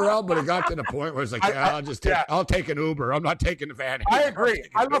love Pharrell, but it got to the point where it's like, I'll take an Uber. I'm not taking the van. I agree.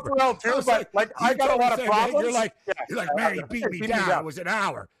 I love Pharrell too, but like I got a lot of problems. You're like, man, he beat me down. It was an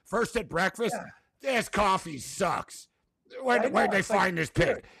hour. First at breakfast, this coffee sucks. Where'd they find this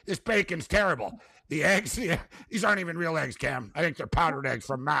pig? This bacon's terrible. The eggs, these aren't even real eggs, Cam. I think they're powdered eggs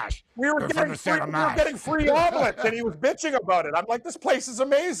from MASH. We were getting free omelets, and he was bitching about it. I'm like, this place is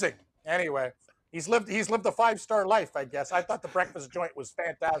amazing. Anyway, he's lived a 5-star life, I guess. I thought the breakfast joint was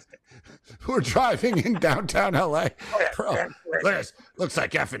fantastic. We're driving in downtown LA. Oh, yeah. Bro, looks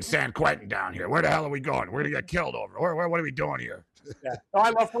like effing San Quentin down here. Where the hell are we going? We're gonna get killed over. What are we doing here? Yeah. No,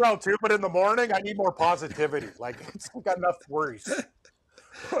 I love Pharrell too, but in the morning I need more positivity. Like it's got enough worries.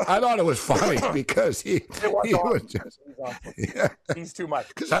 I thought it was funny because he was just he's too much.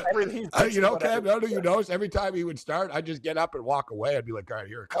 Cam, you notice every time he would start, I'd just get up and walk away. I'd be like, all right,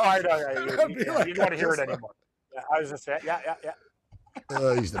 here it comes. Oh, I know. You don't want to hear it anymore. Yeah, I was just saying, yeah.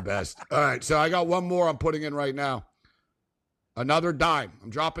 He's the best. All right, so I got one more I'm putting in right now. Another dime. I'm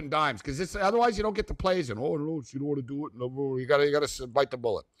dropping dimes because otherwise you don't get the plays in. Oh no, you don't want to do it. No, you gotta bite the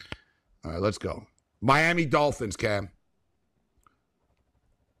bullet. All right, let's go. Miami Dolphins, Cam.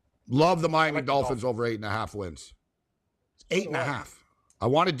 Love the Miami Dolphins over 8.5 wins. 8.5. I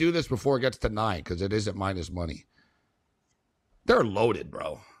want to do this before it gets to 9 because it isn't minus money. They're loaded,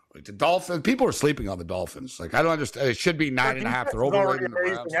 bro. Like the Dolphins, people are sleeping on the Dolphins. Like I don't understand. It should be 9.5. They're overrated.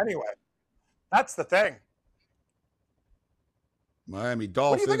 Anyway, that's the thing. Miami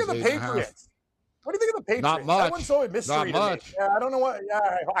Dolphins. What do you think of the Patriots? What do you think of the Patriots? Not much. That one's so a mystery. Not much. Yeah, I don't know what.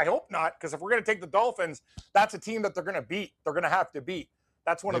 Yeah, I hope not. Because if we're going to take the Dolphins, that's a team that they're going to beat. They're going to have to beat.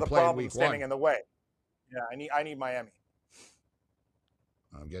 That's one of the problems standing in the way. Yeah, I need Miami.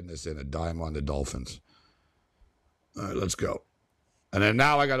 I'm getting this in a dime on the Dolphins. All right, let's go. And then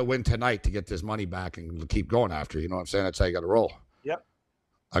now I got to win tonight to get this money back and keep going after. You know what I'm saying? That's how you got to roll. Yep.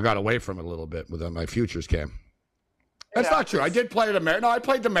 I got away from it a little bit with my futures, Cam. That's not true. I did play the Mariners. No, I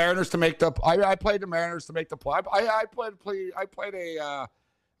played the Mariners to make the. I played the Mariners to make the play. I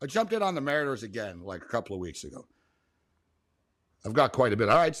jumped in on the Mariners again like a couple of weeks ago. I've got quite a bit.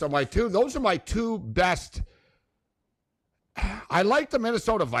 All right, so those are my two best. I like the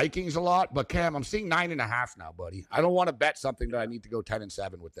Minnesota Vikings a lot, but Cam, I'm seeing 9.5 now, buddy. I don't want to bet something that I need to go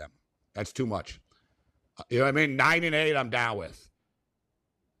 10-7 with them. That's too much. You know what I mean? 9-8, I'm down with.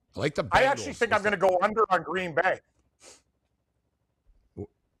 I like the Bengals. I actually think I'm going to go under on Green Bay.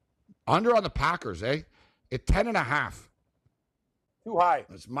 Under on the Packers, eh? It's 10.5. Too high.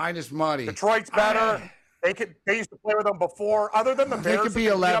 It's minus money. Detroit's better. They used to play with them before. Other than the Bears, they could be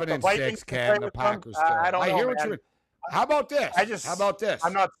 11-6, Cam. The Packers. I don't know. Hear what you. How about this? How about this?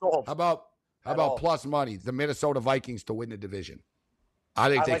 I'm not sold. How about plus money? The Minnesota Vikings to win the division. I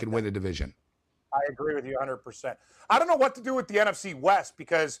think they can win the division. I agree with you 100%. I don't know what to do with the NFC West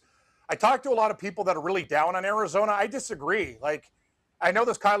because I talked to a lot of people that are really down on Arizona. I disagree. Like, I know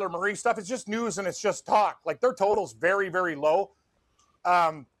this Kyler Murray stuff. It's just news and it's just talk. Like, their total's very, very low.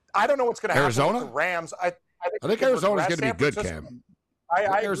 I don't know what's going to happen with the Rams. I think Arizona's going to be good, Cam.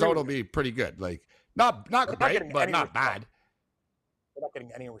 Arizona will be pretty good. Like, not great, but not bad. They're not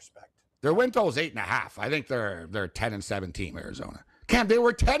getting any respect. Their win total is 8.5. I think they're a 10-7 team, Arizona. Cam, they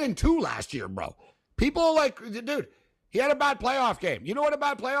were 10-2 last year, bro. People are like, dude, he had a bad playoff game. You know what a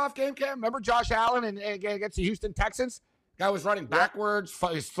bad playoff game, Cam? Remember Josh Allen and against the Houston Texans? Guy was running backwards.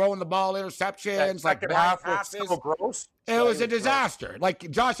 He's throwing the ball, interceptions, like bad passes. So gross. It was a disaster. Gross.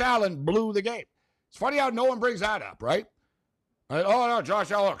 Like Josh Allen blew the game. It's funny how no one brings that up, right? Like, oh no, Josh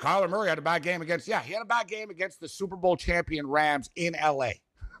Allen, Kyler Murray had a bad game against. Yeah, he had a bad game against the Super Bowl champion Rams in LA.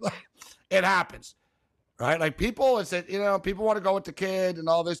 It happens, right? Like people, people want to go with the kid and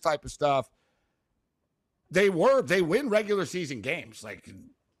all this type of stuff. They win regular season games. Like,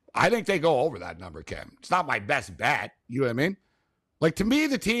 I think they go over that number, Cam. It's not my best bet. You know what I mean? Like, to me,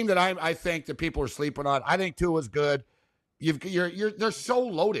 the team that I think that people are sleeping on, I think Tua's good. They're so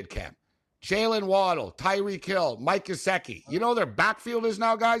loaded, Cam. Jalen Waddle, Tyreek Hill, Mike Gesicki. You know their backfield is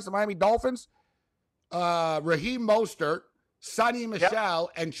now, guys, the Miami Dolphins? Raheem Mostert, Sonny Michel,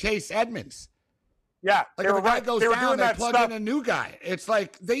 and Chase Edmonds. Yeah, like if a guy goes down, they plug in a new guy. It's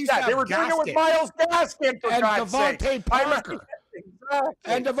like they used to have they were doing it with Myles Gaskin for and God's sake. Devontae Parker. Exactly.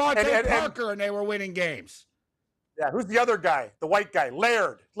 And Devontae Parker, and they were winning games. Yeah, who's the other guy? The white guy,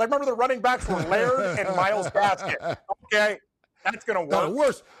 Laird. Like, remember the running backs were Laird and Myles Gaskin. Okay, that's gonna work. The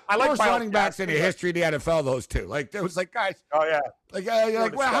worst running backs in the history of the NFL. Those two, like there was like guys. Oh yeah. Like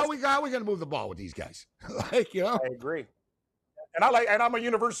well, how we gonna move the ball with these guys? Like I agree. And I'm a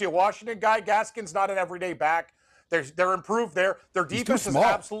University of Washington guy. Gaskin's not an everyday back. They're improved there. Their defense is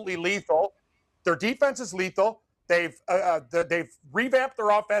absolutely lethal. Their defense is lethal. They've revamped their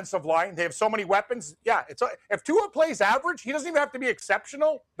offensive line. They have so many weapons. Yeah, if Tua plays average, he doesn't even have to be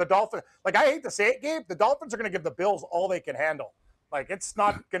exceptional. The Dolphins, like I hate to say it, Gabe, the Dolphins are going to give the Bills all they can handle. Like it's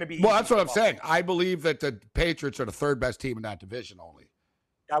not going to be. Well, that's what I'm saying. I believe that the Patriots are the third best team in that division only.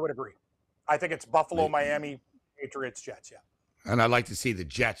 I would agree. I think it's Buffalo, Miami, Patriots, Jets. Yeah. And I'd like to see the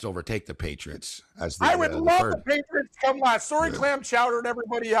Jets overtake the Patriots as the I would love third. the Patriots to come last. Sorry, Clam Chowder and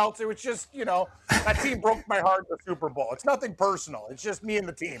everybody else. It was just, that team broke my heart in the Super Bowl. It's nothing personal. It's just me and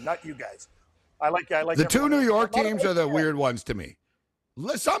the team, not you guys. I like the two New York teams are the fan. weird ones to me.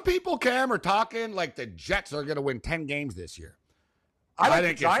 Some people, Cam, are talking like the Jets are going to win 10 games this year. I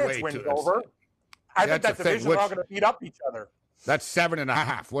think the Giants win over. I think that division are all going to beat up each other. That's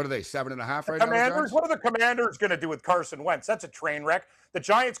 7.5. What are they, 7.5 right now? Commanders? What are the Commanders going to do with Carson Wentz? That's a train wreck. The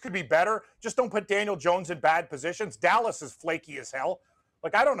Giants could be better. Just don't put Daniel Jones in bad positions. Dallas is flaky as hell.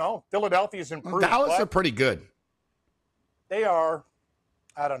 Like, I don't know. Philadelphia's improved. Dallas are pretty good. They are.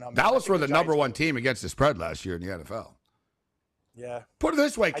 I don't know. Man. Dallas were the number one team against the spread last year in the NFL. Yeah. Put it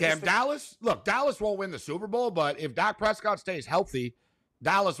this way, Cam. Dallas won't win the Super Bowl, but if Dak Prescott stays healthy,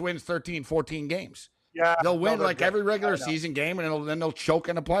 Dallas wins 13, 14 games. Yeah. They'll win every regular season game, and then they'll choke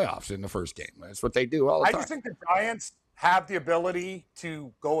in the playoffs in the first game. That's what they do all the time. I just think the Giants have the ability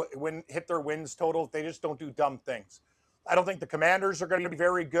to hit their wins total. They just don't do dumb things. I don't think the Commanders are going to be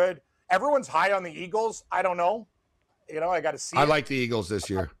very good. Everyone's high on the Eagles. I don't know. I got to see. I like the Eagles this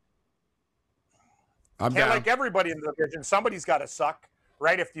year. I'm down. Like everybody in the division. Somebody's got to suck,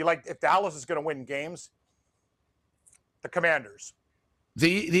 right? If Dallas is going to win games, the Commanders. The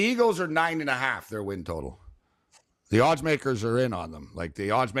Eagles are 9.5, their win total. The odds makers are in on them. Like,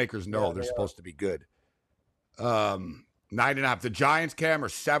 the odds makers know they're supposed to be good. 9.5. The Giants, Cam, are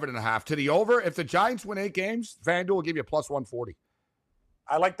 7.5. To the over, if the Giants win 8 games, FanDuel will give you plus 140.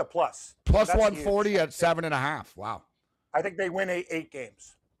 I like the plus. Plus 140 at 7.5. Wow. I think they win 8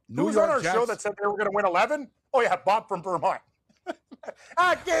 games. Who was on our show that said they were going to win 11? Oh, yeah, Bob from Vermont.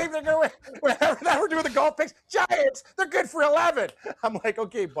 Gabe, they're going to win. Now we're doing the golf picks. Giants, they're good for 11. I'm like,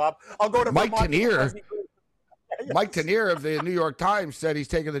 okay, Bob, I'll go to Mike Vermont. Tanier. Mike Tanier of the New York Times said he's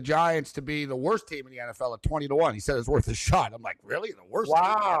taking the Giants to be the worst team in the NFL at 20-1. He said it's worth a shot. I'm like, really? The worst team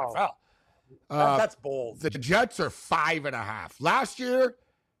in the NFL? That's bold. The Jets are 5.5. Last year,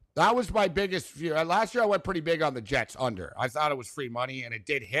 that was my biggest fear. Last year, I went pretty big on the Jets under. I thought it was free money, and it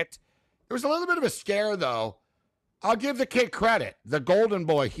did hit. There was a little bit of a scare, though. I'll give the kid credit. The golden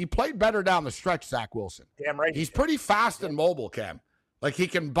boy, he played better down the stretch, Zach Wilson. Damn right. He's pretty fast and mobile, Cam. Like, he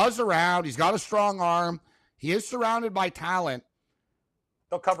can buzz around. He's got a strong arm. He is surrounded by talent.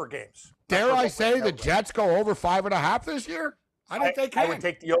 They'll cover games. Dare I say the Jets go over 5.5 this year? I think they can. I would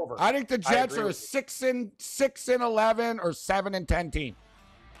take the over. I think the Jets are a 6-11 or 7-10 team.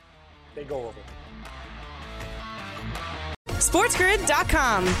 They go over.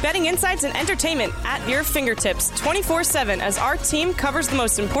 SportsGrid.com. Betting insights and entertainment at your fingertips 24/7 as our team covers the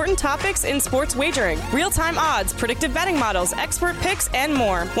most important topics in sports wagering. Real-time odds, predictive betting models, expert picks, and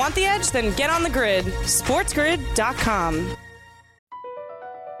more. Want the edge? Then get on the grid. SportsGrid.com.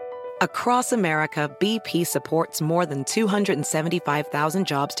 Across America, BP supports more than 275,000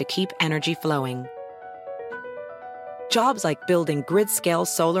 jobs to keep energy flowing. Jobs like building grid-scale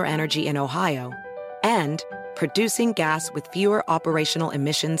solar energy in Ohio and producing gas with fewer operational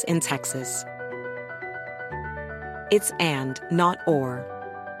emissions in Texas. It's and, not or.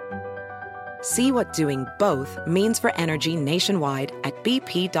 See what doing both means for energy nationwide at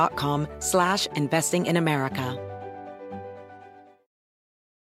bp.com/investing in America.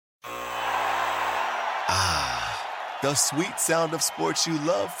 The sweet sound of sports you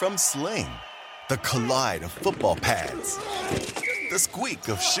love from Sling. The collide of football pads. The squeak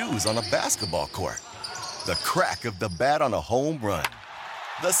of shoes on a basketball court. The crack of the bat on a home run.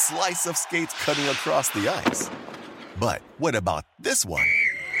 The slice of skates cutting across the ice. But what about this one?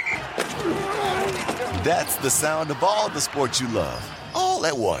 That's the sound of all the sports you love, all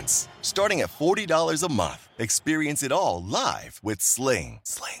at once. Starting at $40 a month. Experience it all live with Sling.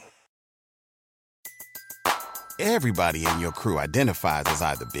 Everybody in your crew identifies as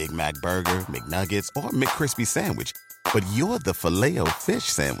either Big Mac Burger, McNuggets, or McCrispy Sandwich. But you're the Filet-O-Fish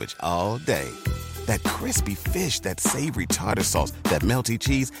Sandwich all day. That crispy fish, that savory tartar sauce, that melty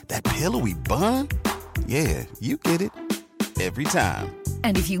cheese, that pillowy bun. Yeah, you get it. Every time.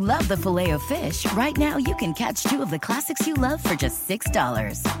 And if you love the Filet-O-Fish, right now you can catch 2 of the classics you love for just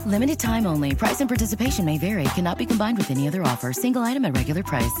 $6. Limited time only. Price and participation may vary. Cannot be combined with any other offer. Single item at regular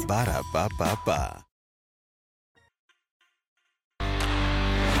price. Ba-da-ba-ba-ba.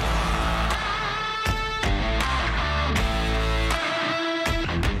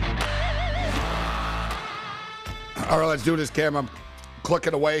 All right, let's do this, Cam. I'm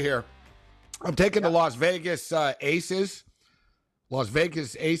clicking away here. I'm taking the Las Vegas Aces. Las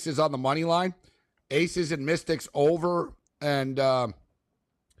Vegas Aces on the money line. Aces and Mystics over. And,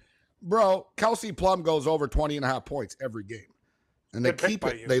 Kelsey Plum goes over 20.5 points every game. And they keep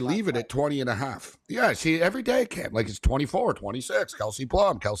it. They leave it at 20.5. Yeah, see, every day, Cam. Like it's 24, 26. Kelsey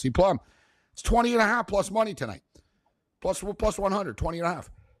Plum. It's 20.5 plus money tonight. Plus 100, 20.5.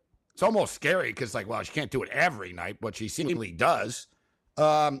 It's almost scary because, like, well, she can't do it every night, but she seemingly does.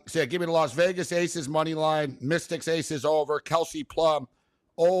 So yeah, give me the Las Vegas Aces money line. Mystics Aces over. Kelsey Plum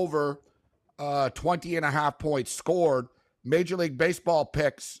over 20.5 points scored. Major League Baseball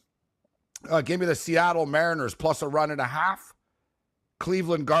picks. Give me the Seattle Mariners plus a 1.5.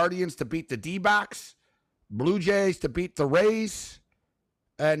 Cleveland Guardians to beat the D-backs. Blue Jays to beat the Rays.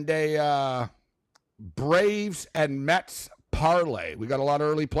 And a Braves and Mets parlay. We got a lot of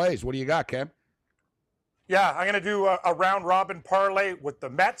early plays. What do you got, Cam? Yeah, I'm going to do a round-robin parlay with the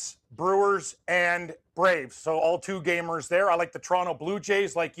Mets, Brewers, and Braves. So all 2 gamers there. I like the Toronto Blue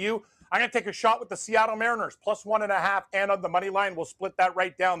Jays like you. I'm going to take a shot with the Seattle Mariners, plus 1.5, and on the money line. We'll split that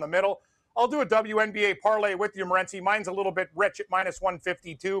right down the middle. I'll do a WNBA parlay with you, Morency. Mine's a little bit rich at minus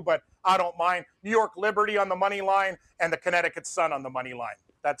 152, but I don't mind. New York Liberty on the money line and the Connecticut Sun on the money line.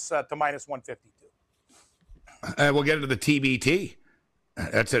 That's to minus 152. And we'll get into the TBT.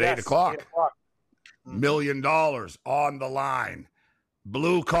 That's at 8 o'clock. 8 o'clock. $1 million on the line.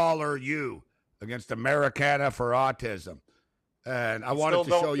 Blue Collar U against Americana for Autism. And I wanted to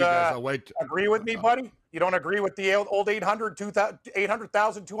show you guys a way to agree with me, buddy. You don't agree with the old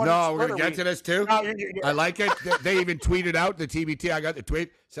 800,200. No, we're going to get to this too. No, I like it. They even tweeted out the TBT. I got the tweet.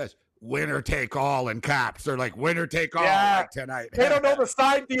 It says, winner take all in caps. They're like, winner take all like tonight. They don't know the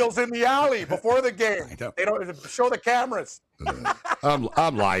side deals in the alley before the game. They don't show the cameras.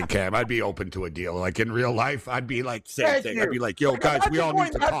 I'm lying, Cam. I'd be open to a deal. Like in real life, I'd be like, same thing. I'd be like, yo, guys, we all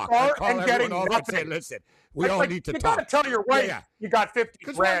need to talk. I'd call everyone over and say, listen, we all need to talk. You got to tell your wife you got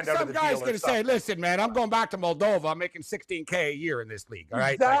 50 grand out of the deal. Some guy's going to say, listen, man, I'm going back to Moldova. I'm making $16K a year in this league. All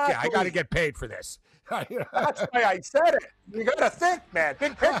right? Exactly. Like, I got to get paid for this. That's why I said it. You got to think, man.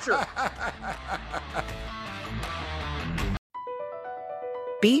 Big picture.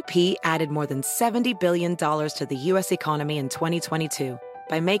 BP added more than $70 billion to the U.S. economy in 2022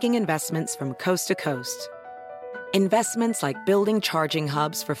 by making investments from coast to coast. Investments like building charging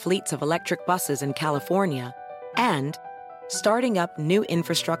hubs for fleets of electric buses in California and starting up new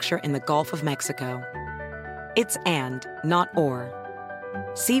infrastructure in the Gulf of Mexico. It's and, not or.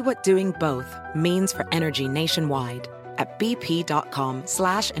 See what doing both means for energy nationwide at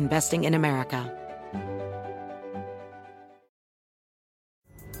bp.com/investing in America.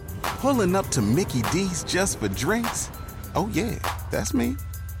 Pulling up to Mickey D's just for drinks? Oh yeah, that's me.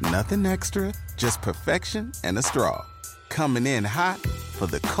 Nothing extra, just perfection and a straw. Coming in hot for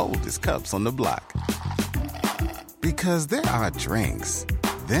the coldest cups on the block. Because there are drinks.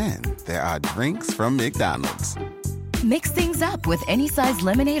 Then there are drinks from McDonald's. Mix things up with any size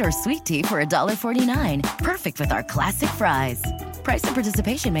lemonade or sweet tea for $1.49. Perfect with our classic fries. Price and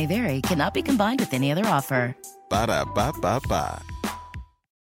participation may vary. Cannot be combined with any other offer. Ba-da-ba-ba-ba.